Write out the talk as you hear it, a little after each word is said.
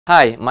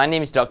Hi, my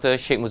name is Dr.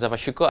 Sheikh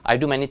Muszaphar. I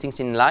do many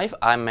things in life.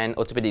 I'm an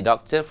orthopedic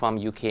doctor from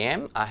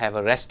UKM. I have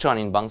a restaurant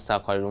in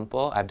Bangsa, Kuala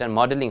Lumpur. I've done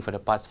modeling for the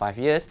past 5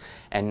 years,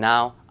 and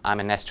now I'm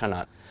an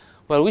astronaut.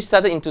 Well, we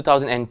started in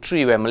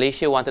 2003 where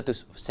Malaysia wanted to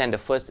send the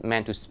first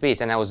man to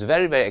space, and I was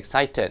very, very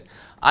excited.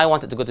 I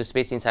wanted to go to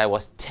space since I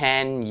was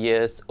 10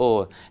 years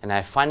old, and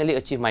I finally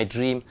achieved my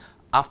dream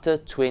after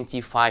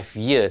 25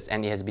 years,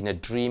 and it has been a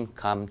dream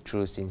come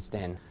true since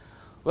then.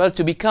 Well,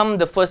 to become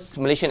the first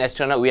Malaysian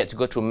astronaut, we had to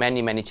go through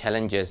many, many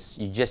challenges.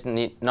 You just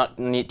not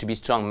need to be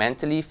strong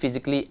mentally,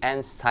 physically,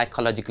 and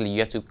psychologically.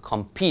 You have to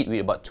compete with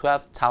about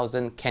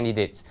 12,000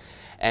 candidates.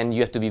 And you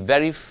have to be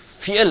very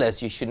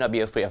fearless. You should not be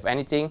afraid of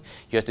anything.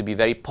 You have to be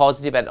very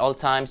positive at all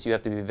times. You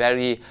have to be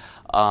very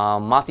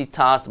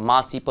multitask,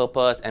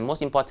 multi-purpose, and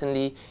most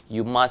importantly,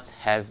 you must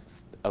have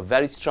a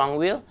very strong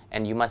will,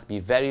 and you must be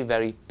very,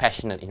 very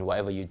passionate in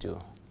whatever you do.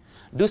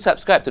 Do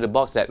subscribe to The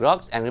Box That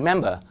Rocks, and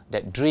remember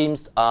that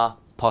dreams are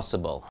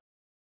possible.